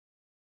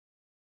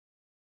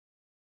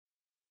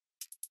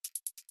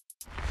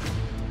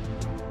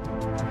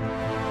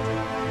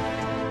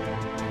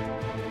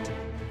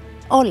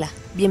Hola,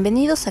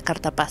 bienvenidos a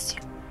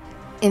Cartapacio.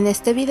 En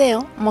este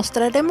video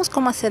mostraremos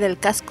cómo hacer el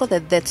casco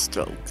de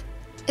Deathstroke.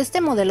 Este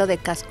modelo de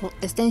casco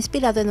está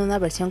inspirado en una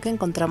versión que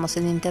encontramos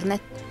en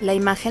internet. La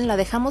imagen la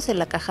dejamos en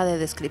la caja de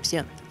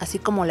descripción, así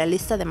como la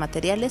lista de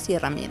materiales y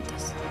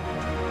herramientas.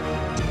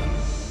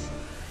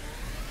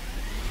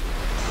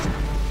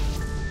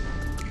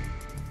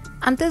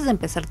 Antes de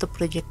empezar tu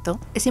proyecto,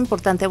 es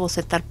importante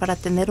bocetar para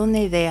tener una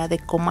idea de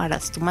cómo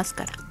harás tu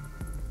máscara.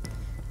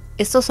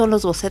 Estos son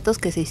los bocetos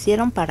que se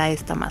hicieron para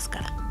esta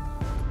máscara.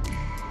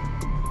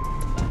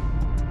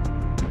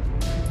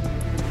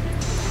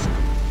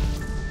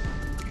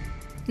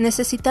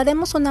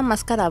 Necesitaremos una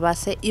máscara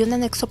base y un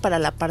anexo para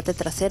la parte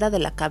trasera de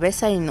la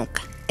cabeza y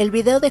nuca. El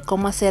video de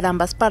cómo hacer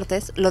ambas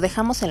partes lo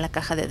dejamos en la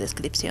caja de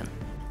descripción.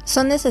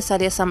 Son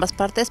necesarias ambas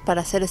partes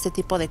para hacer este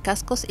tipo de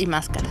cascos y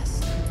máscaras.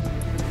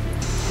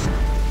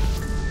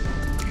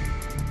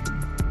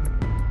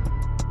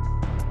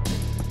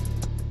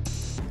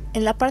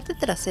 En la parte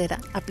trasera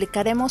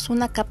aplicaremos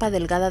una capa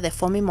delgada de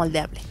Foamy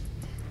Moldeable.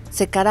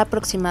 Secará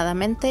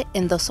aproximadamente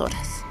en 2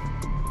 horas.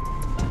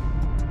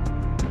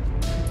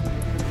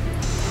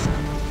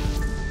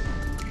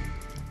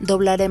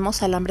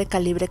 Doblaremos alambre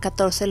calibre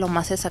 14 lo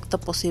más exacto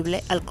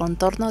posible al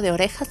contorno de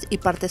orejas y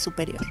parte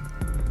superior.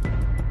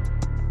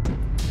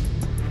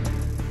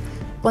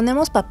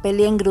 Ponemos papel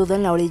y engrudo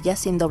en la orilla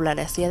sin doblar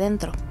hacia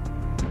adentro.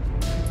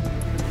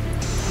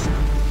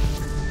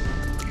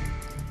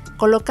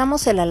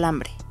 Colocamos el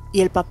alambre y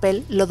el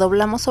papel lo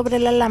doblamos sobre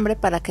el alambre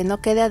para que no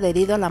quede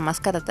adherido a la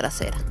máscara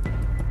trasera.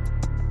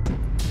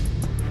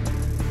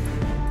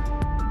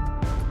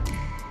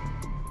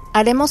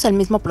 Haremos el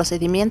mismo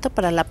procedimiento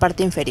para la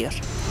parte inferior.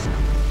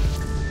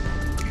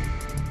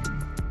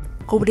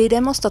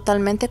 Cubriremos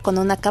totalmente con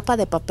una capa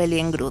de papel y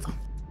engrudo.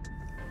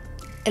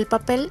 El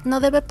papel no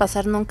debe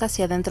pasar nunca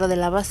hacia adentro de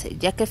la base,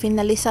 ya que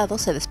finalizado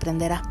se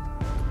desprenderá.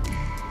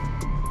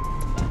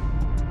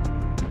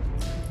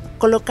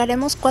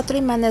 Colocaremos 4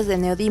 imanes de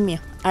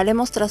neodimio.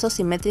 Haremos trazos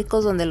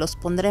simétricos donde los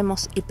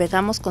pondremos y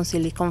pegamos con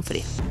silicón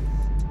frío.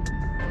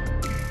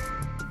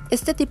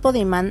 Este tipo de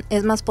imán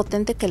es más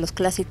potente que los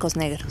clásicos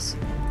negros.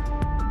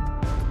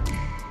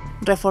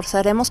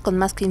 Reforzaremos con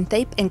masking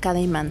tape en cada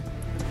imán.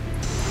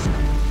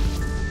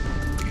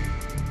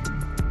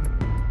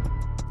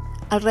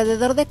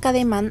 Alrededor de cada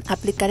imán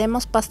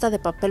aplicaremos pasta de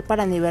papel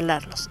para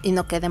nivelarlos y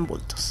no queden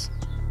bultos.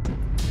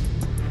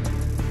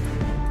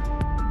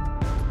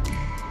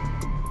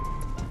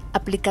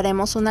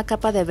 Aplicaremos una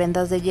capa de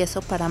vendas de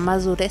yeso para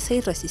más dureza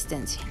y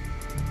resistencia.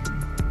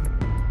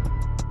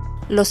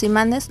 Los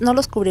imanes no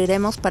los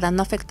cubriremos para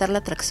no afectar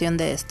la tracción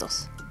de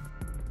estos.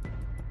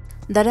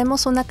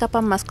 Daremos una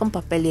capa más con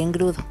papel y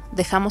engrudo,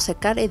 dejamos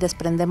secar y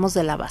desprendemos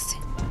de la base.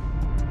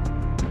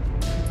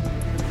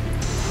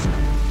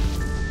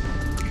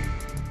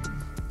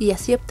 Y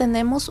así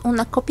obtenemos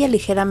una copia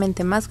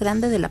ligeramente más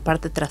grande de la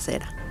parte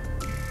trasera.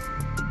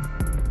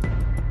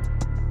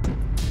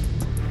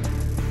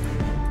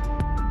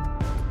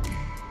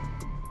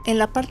 En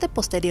la parte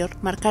posterior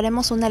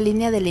marcaremos una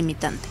línea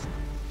delimitante.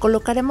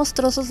 Colocaremos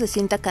trozos de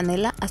cinta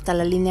canela hasta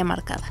la línea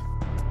marcada.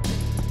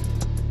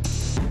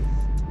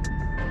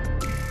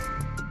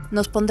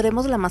 Nos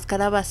pondremos la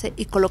máscara base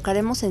y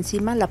colocaremos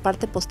encima la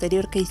parte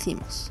posterior que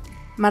hicimos.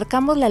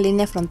 Marcamos la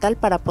línea frontal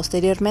para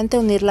posteriormente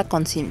unirla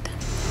con cinta.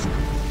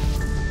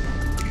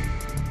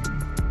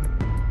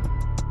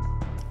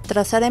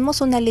 Trazaremos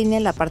una línea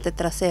en la parte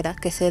trasera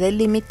que será el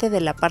límite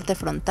de la parte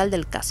frontal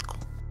del casco.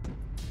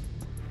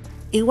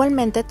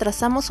 Igualmente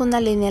trazamos una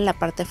línea en la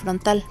parte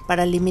frontal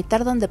para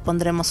limitar donde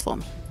pondremos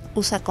foamy.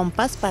 Usa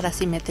compás para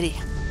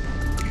simetría.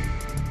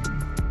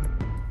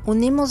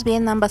 Unimos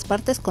bien ambas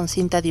partes con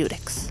cinta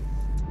diurex.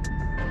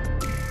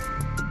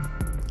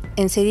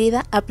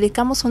 Enseguida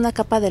aplicamos una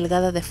capa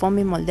delgada de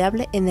foamy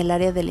moldeable en el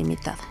área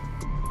delimitada.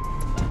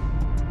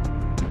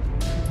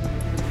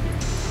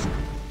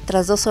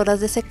 Tras 2 horas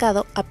de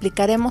secado,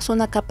 aplicaremos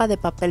una capa de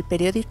papel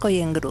periódico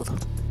y engrudo.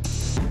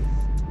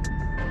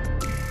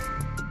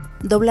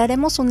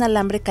 Doblaremos un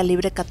alambre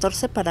calibre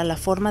 14 para la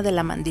forma de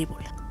la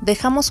mandíbula.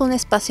 Dejamos un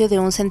espacio de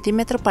 1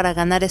 centímetro para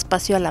ganar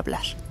espacio al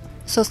hablar.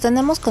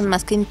 Sostenemos con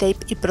masking tape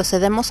y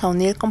procedemos a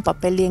unir con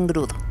papel y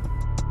engrudo.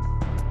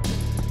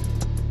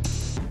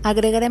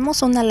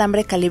 Agregaremos un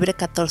alambre calibre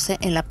 14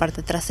 en la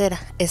parte trasera,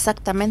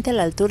 exactamente a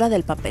la altura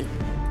del papel.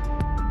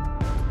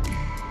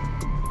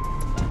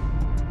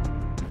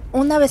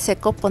 Una vez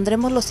seco,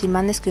 pondremos los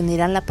imanes que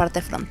unirán la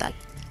parte frontal.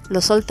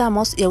 Los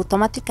soltamos y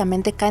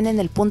automáticamente caen en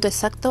el punto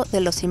exacto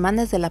de los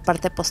imanes de la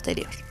parte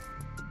posterior.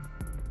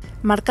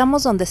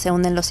 Marcamos donde se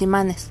unen los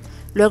imanes,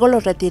 luego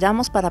los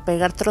retiramos para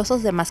pegar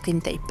trozos de masking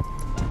tape.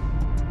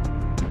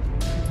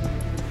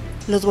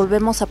 Los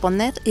volvemos a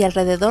poner y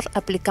alrededor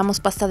aplicamos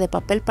pasta de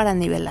papel para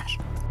nivelar.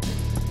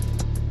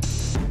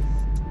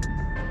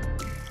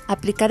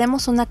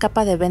 Aplicaremos una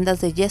capa de vendas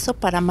de yeso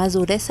para más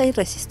dureza y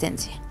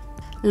resistencia.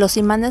 Los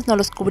imanes no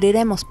los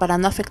cubriremos para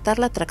no afectar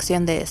la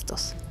tracción de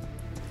estos.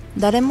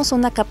 Daremos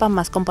una capa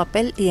más con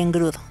papel y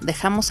engrudo,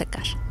 dejamos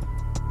secar.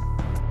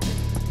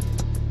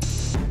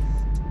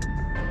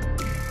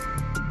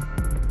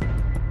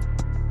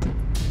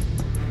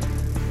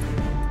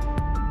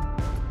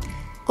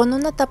 Con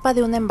una tapa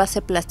de un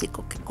envase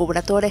plástico que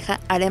cubra tu oreja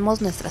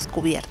haremos nuestras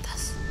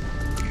cubiertas.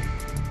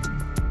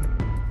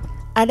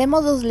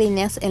 Haremos 2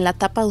 líneas en la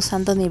tapa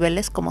usando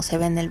niveles como se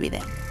ve en el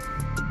video.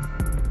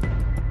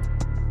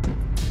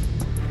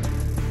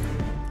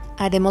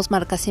 Haremos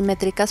marcas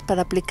simétricas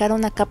para aplicar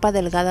una capa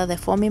delgada de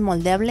foamy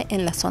moldeable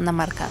en la zona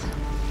marcada.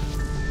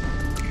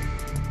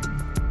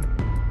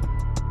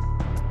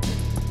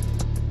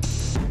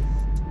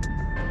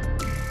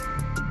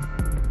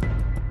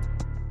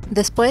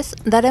 Después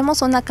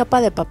daremos una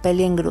capa de papel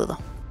y engrudo.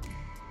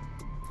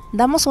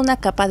 Damos una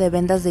capa de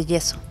vendas de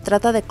yeso,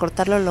 trata de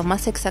cortarlo lo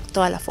más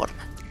exacto a la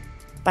forma.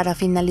 Para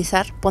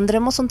finalizar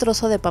pondremos un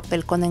trozo de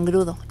papel con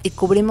engrudo y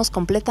cubrimos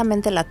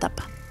completamente la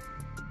tapa.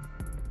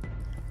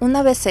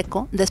 Una vez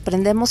seco,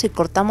 desprendemos y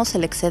cortamos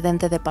el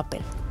excedente de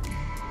papel.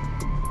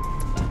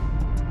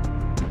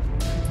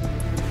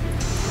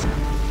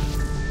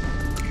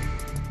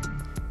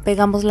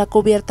 Pegamos la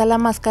cubierta a la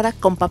máscara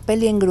con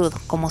papel y engrudo,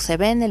 como se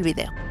ve en el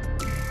video.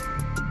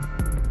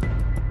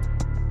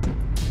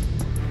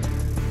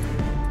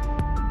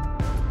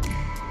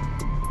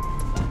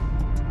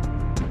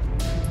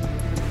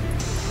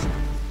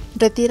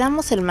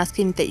 Retiramos el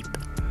masking tape.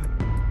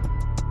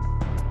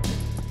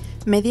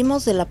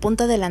 Medimos de la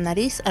punta de la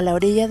nariz a la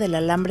orilla del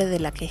alambre de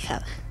la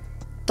quejada.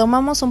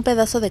 Tomamos un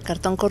pedazo de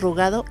cartón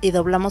corrugado y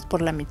doblamos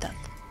por la mitad.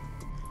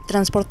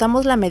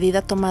 Transportamos la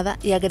medida tomada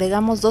y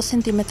agregamos 2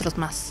 centímetros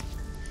más.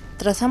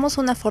 Trazamos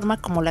una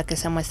forma como la que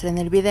se muestra en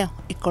el video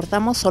y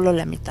cortamos solo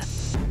la mitad.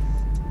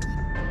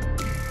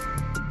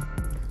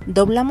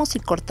 Doblamos y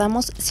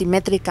cortamos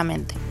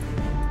simétricamente.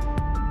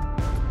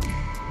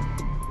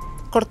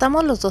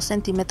 Cortamos los 2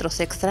 centímetros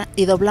extra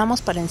y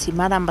doblamos para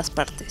encimar ambas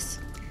partes.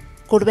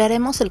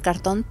 Curvearemos el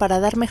cartón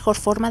para dar mejor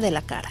forma de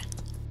la cara.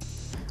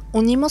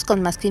 Unimos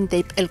con masking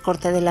tape el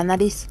corte de la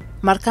nariz,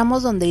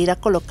 marcamos donde irá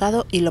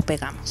colocado y lo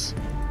pegamos.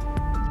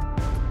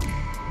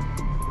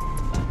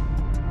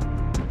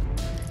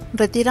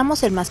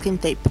 Retiramos el masking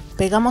tape,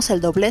 pegamos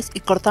el doblez y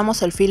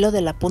cortamos el filo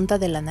de la punta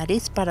de la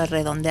nariz para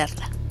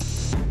redondearla.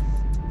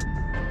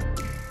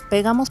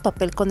 Pegamos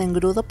papel con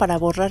engrudo para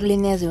borrar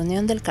líneas de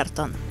unión del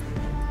cartón.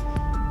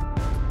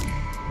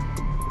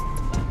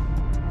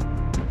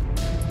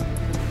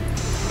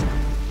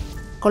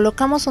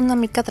 Colocamos una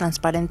mica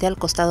transparente al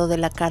costado de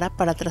la cara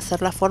para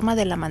trazar la forma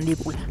de la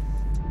mandíbula.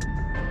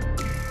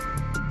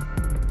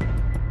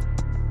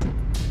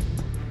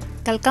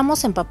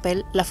 Calcamos en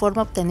papel la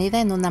forma obtenida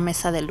en una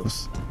mesa de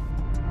luz.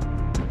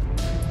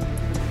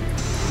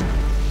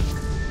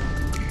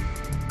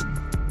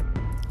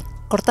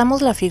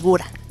 Cortamos la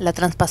figura, la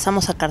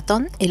traspasamos a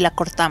cartón y la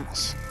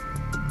cortamos.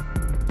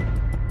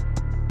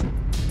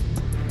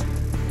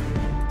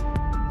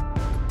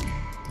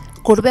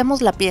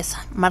 Curvemos la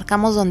pieza,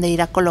 marcamos donde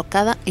irá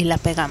colocada y la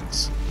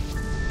pegamos.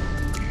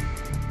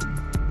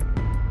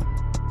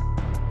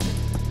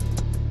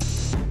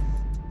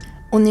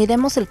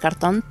 Uniremos el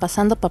cartón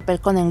pasando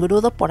papel con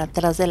engrudo por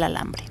atrás del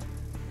alambre.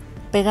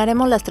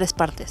 Pegaremos las 3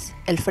 partes,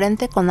 el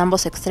frente con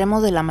ambos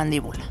extremos de la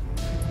mandíbula.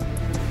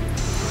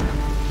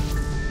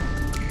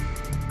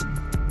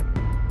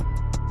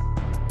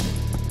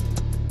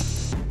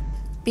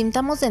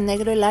 Pintamos de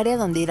negro el área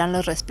donde irán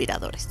los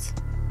respiradores.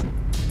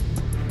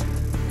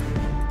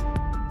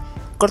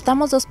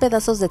 Cortamos 2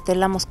 pedazos de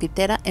tela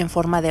mosquitera en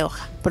forma de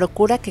hoja,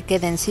 procura que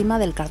quede encima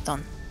del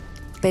cartón.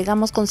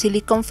 Pegamos con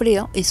silicón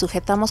frío y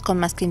sujetamos con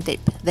masking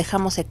tape,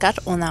 dejamos secar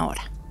 1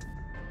 hora.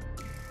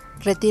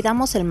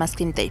 Retiramos el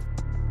masking tape.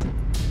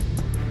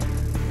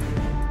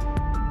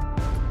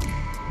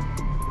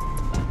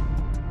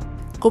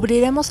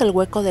 Cubriremos el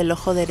hueco del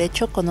ojo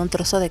derecho con un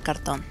trozo de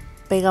cartón.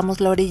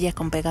 Pegamos la orilla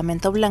con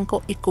pegamento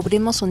blanco y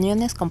cubrimos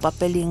uniones con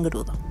papel y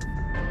engrudo.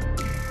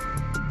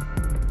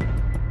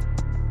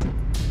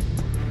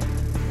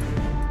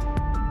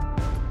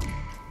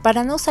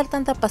 Para no usar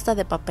tanta pasta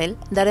de papel,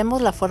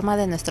 daremos la forma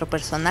de nuestro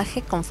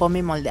personaje con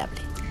foamy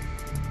moldeable.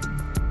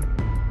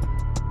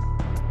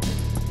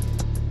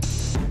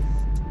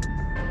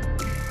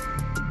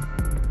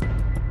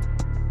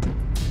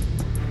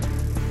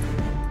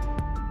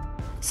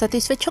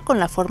 Satisfecho con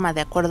la forma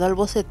de acuerdo al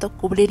boceto,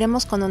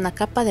 cubriremos con una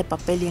capa de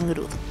papel y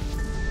engrudo.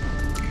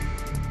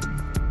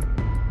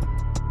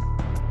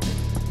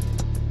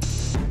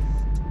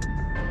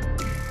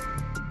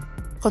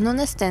 Con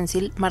un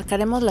stencil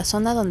marcaremos la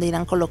zona donde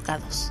irán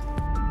colocados.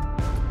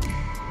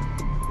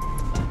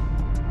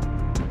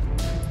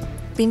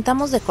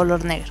 Pintamos de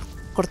color negro.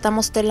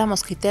 Cortamos tela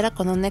mosquitera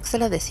con un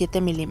extra de 7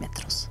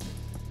 milímetros.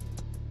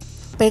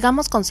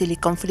 Pegamos con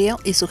silicón frío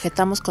y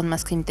sujetamos con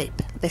masking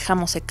tape.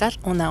 Dejamos secar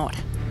 1 hora.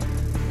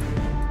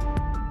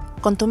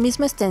 Con tu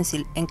mismo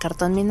stencil en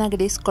cartón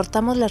minagris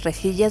cortamos las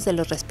rejillas de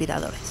los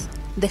respiradores.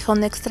 Deja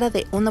un extra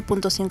de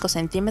 1.5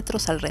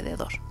 centímetros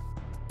alrededor.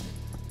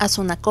 Haz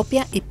una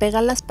copia y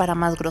pégalas para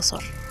más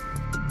grosor.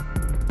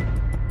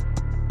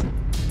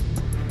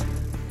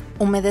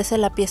 Humedece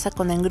la pieza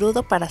con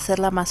engrudo para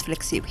hacerla más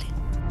flexible.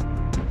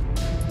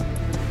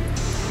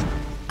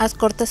 Haz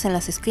cortes en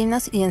las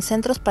esquinas y en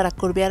centros para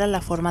curvear a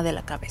la forma de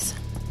la cabeza.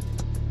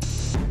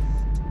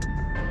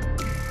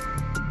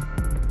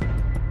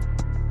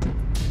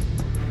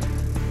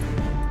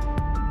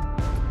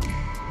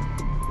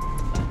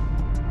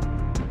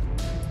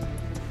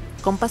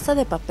 Con pasta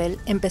de papel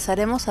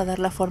empezaremos a dar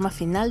la forma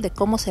final de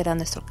cómo será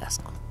nuestro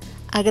casco.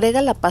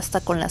 Agrega la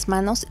pasta con las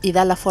manos y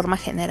da la forma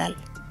general.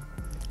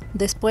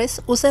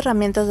 Después usa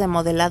herramientas de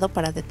modelado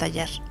para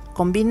detallar.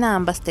 Combina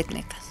ambas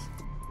técnicas.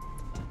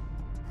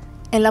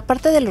 En la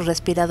parte de los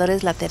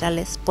respiradores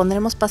laterales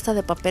pondremos pasta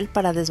de papel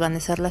para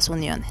desvanecer las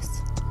uniones.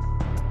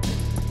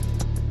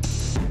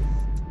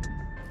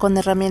 Con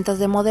herramientas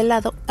de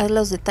modelado haz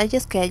los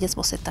detalles que hayas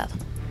bocetado.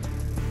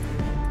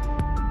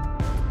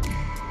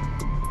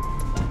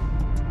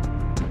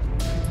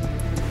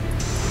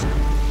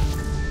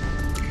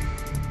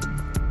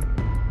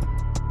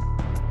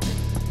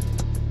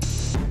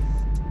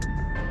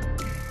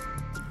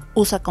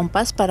 Usa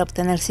compás para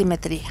obtener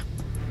simetría.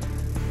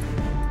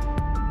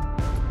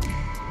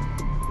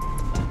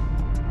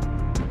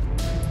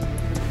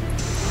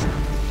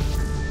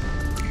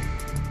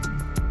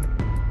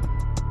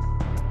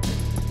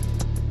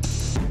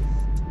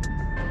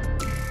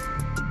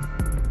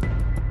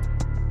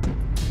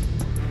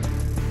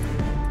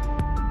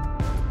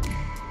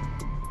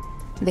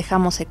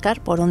 Dejamos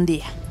secar por un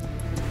día.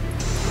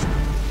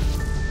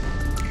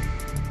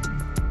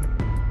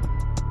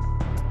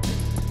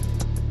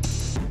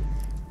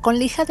 Con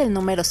lija del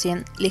número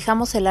 100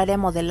 lijamos el área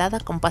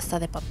modelada con pasta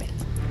de papel.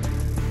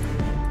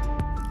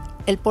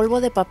 El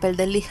polvo de papel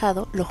del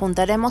lijado lo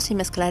juntaremos y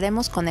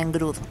mezclaremos con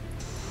engrudo.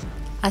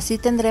 Así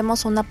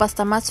tendremos una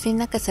pasta más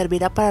fina que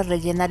servirá para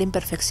rellenar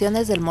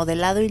imperfecciones del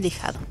modelado y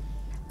lijado.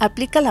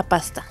 Aplica la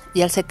pasta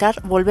y al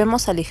secar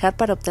volvemos a lijar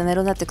para obtener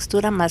una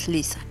textura más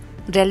lisa.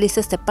 Realiza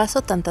este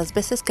paso tantas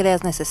veces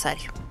creas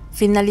necesario.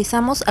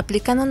 Finalizamos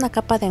aplicando una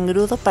capa de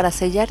engrudo para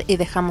sellar y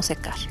dejamos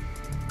secar.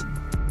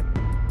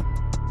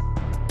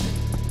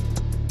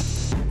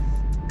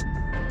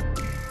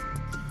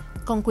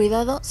 Con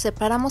cuidado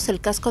separamos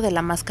el casco de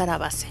la máscara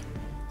base.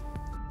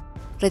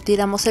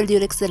 Retiramos el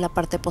diurex de la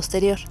parte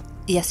posterior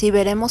y así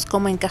veremos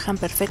cómo encajan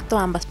perfecto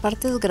ambas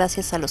partes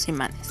gracias a los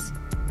imanes.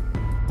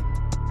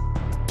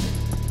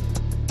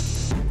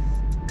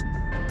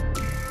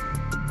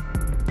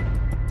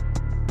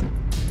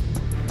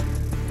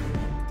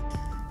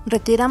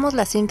 Retiramos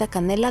la cinta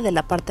canela de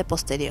la parte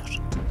posterior.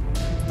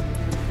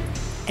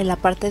 En la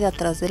parte de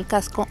atrás del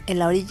casco, en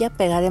la orilla,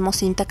 pegaremos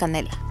cinta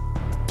canela.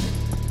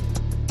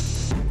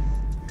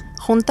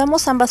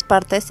 Juntamos ambas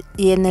partes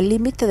y en el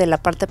límite de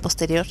la parte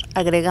posterior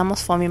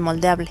agregamos foamy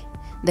moldeable.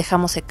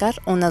 Dejamos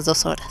secar unas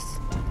 2 horas.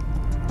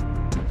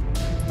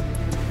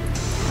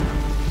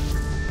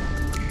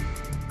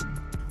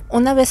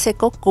 Una vez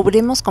seco,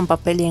 cubrimos con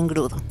papel y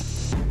engrudo.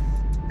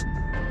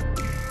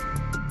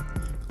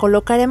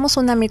 Colocaremos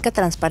una mica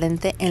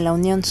transparente en la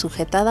unión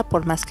sujetada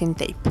por masking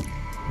tape.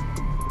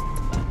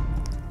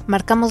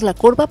 Marcamos la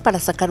curva para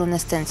sacar un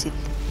stencil.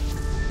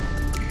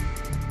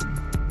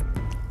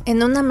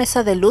 En una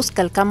mesa de luz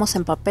calcamos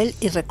en papel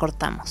y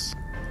recortamos.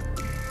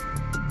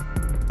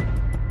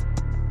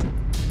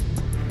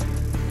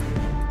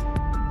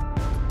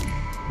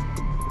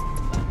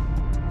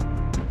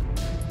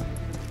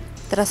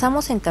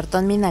 Trazamos en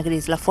cartón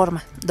minagris la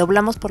forma,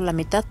 doblamos por la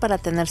mitad para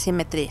tener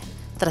simetría.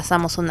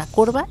 Trazamos una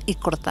curva y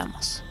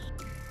cortamos.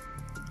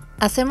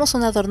 Hacemos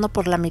un adorno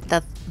por la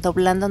mitad,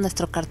 doblando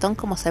nuestro cartón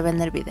como se ve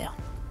en el video.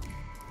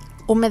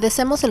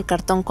 Humedecemos el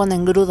cartón con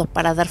engrudo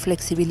para dar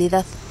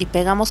flexibilidad y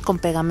pegamos con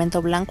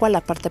pegamento blanco a la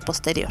parte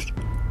posterior.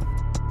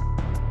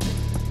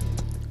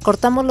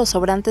 Cortamos los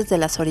sobrantes de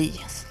las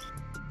orillas.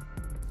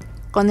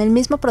 Con el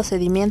mismo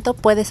procedimiento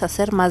puedes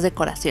hacer más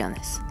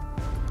decoraciones.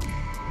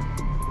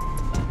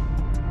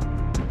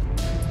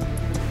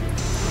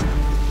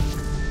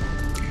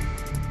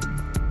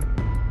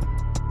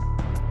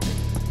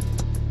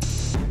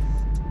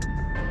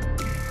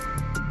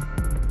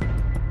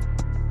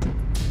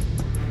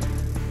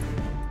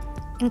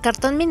 En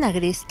cartón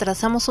minagris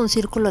trazamos un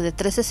círculo de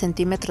 13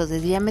 centímetros de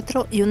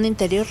diámetro y un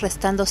interior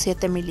restando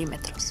 7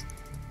 milímetros.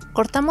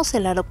 Cortamos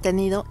el aro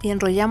obtenido y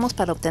enrollamos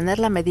para obtener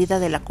la medida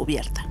de la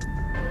cubierta.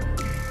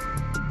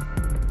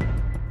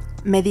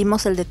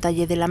 Medimos el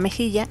detalle de la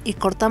mejilla y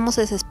cortamos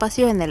ese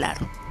espacio en el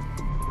aro.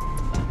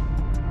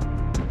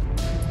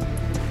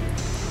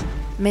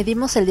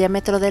 Medimos el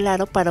diámetro del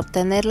aro para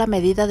obtener la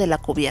medida de la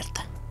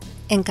cubierta.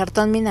 En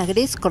cartón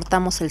minagris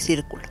cortamos el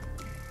círculo.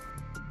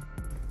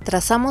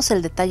 Trazamos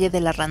el detalle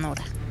de la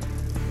ranura.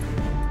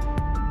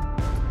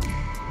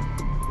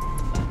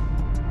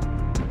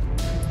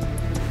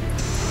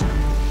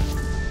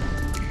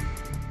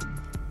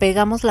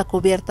 Pegamos la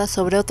cubierta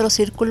sobre otro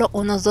círculo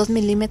unos 2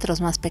 milímetros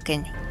más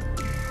pequeño.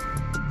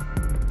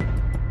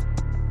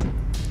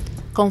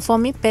 Con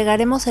foamy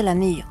pegaremos el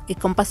anillo y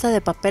con pasta de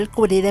papel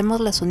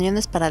cubriremos las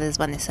uniones para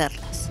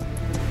desvanecerlas.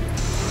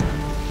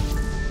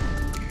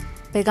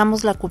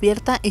 Pegamos la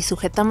cubierta y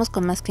sujetamos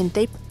con masking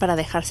tape para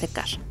dejar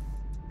secar.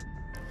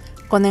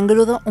 Con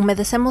engrudo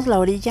humedecemos la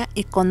orilla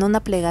y con una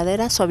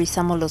plegadera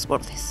suavizamos los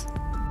bordes.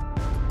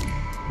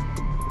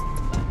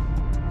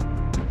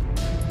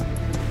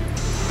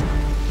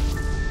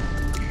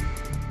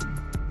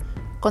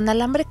 Con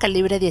alambre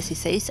calibre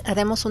 16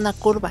 haremos una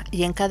curva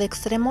y en cada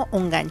extremo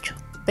un gancho.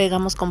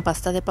 Pegamos con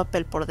pasta de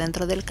papel por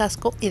dentro del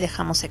casco y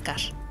dejamos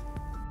secar.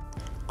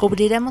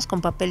 Cubriremos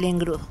con papel y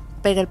engrudo.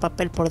 Pega el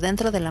papel por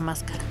dentro de la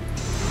máscara.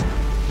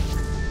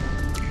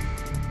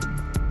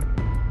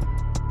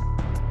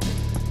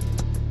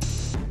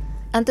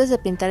 Antes de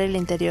pintar el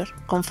interior,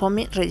 con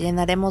foamy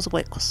rellenaremos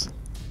huecos.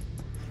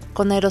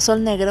 Con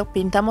aerosol negro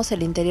pintamos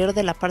el interior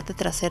de la parte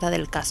trasera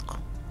del casco.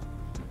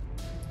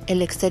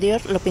 El exterior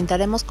lo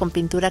pintaremos con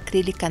pintura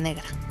acrílica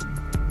negra.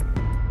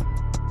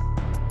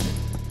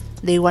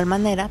 De igual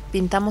manera,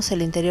 pintamos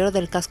el interior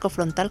del casco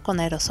frontal con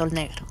aerosol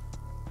negro.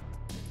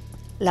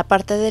 La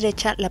parte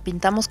derecha la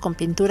pintamos con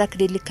pintura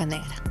acrílica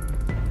negra.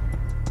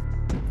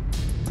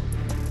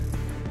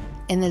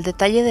 En el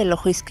detalle del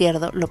ojo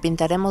izquierdo lo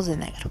pintaremos de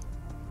negro.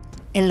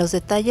 En los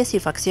detalles y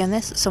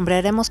facciones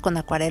sombrearemos con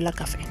acuarela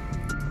café.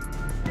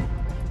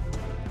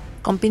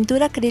 Con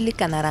pintura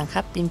acrílica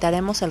naranja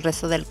pintaremos el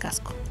resto del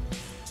casco.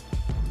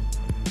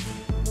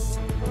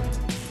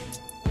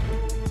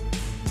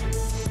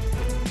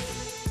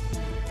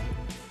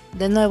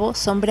 De nuevo,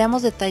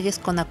 sombreamos detalles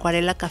con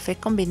acuarela café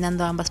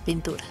combinando ambas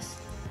pinturas.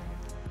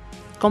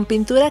 Con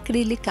pintura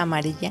acrílica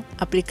amarilla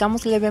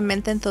aplicamos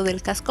levemente en todo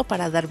el casco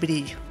para dar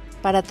brillo.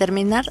 Para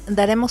terminar,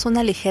 daremos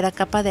una ligera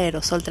capa de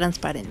aerosol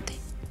transparente.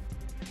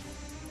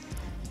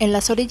 En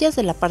las orillas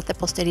de la parte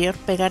posterior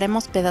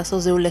pegaremos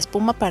pedazos de hule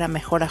espuma para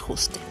mejor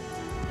ajuste.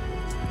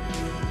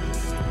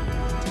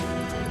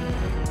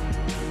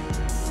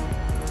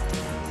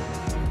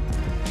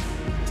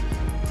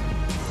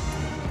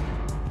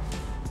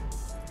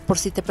 Por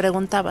si te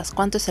preguntabas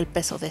cuánto es el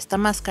peso de esta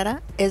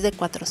máscara, es de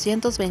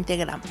 420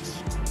 gramos.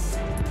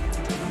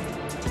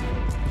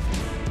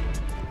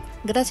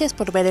 Gracias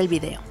por ver el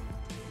video.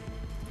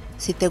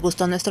 Si te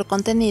gustó nuestro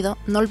contenido,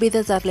 no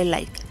olvides darle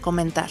like,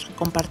 comentar,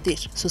 compartir,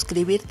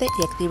 suscribirte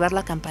y activar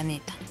la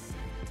campanita.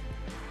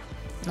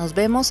 Nos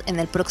vemos en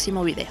el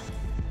próximo video.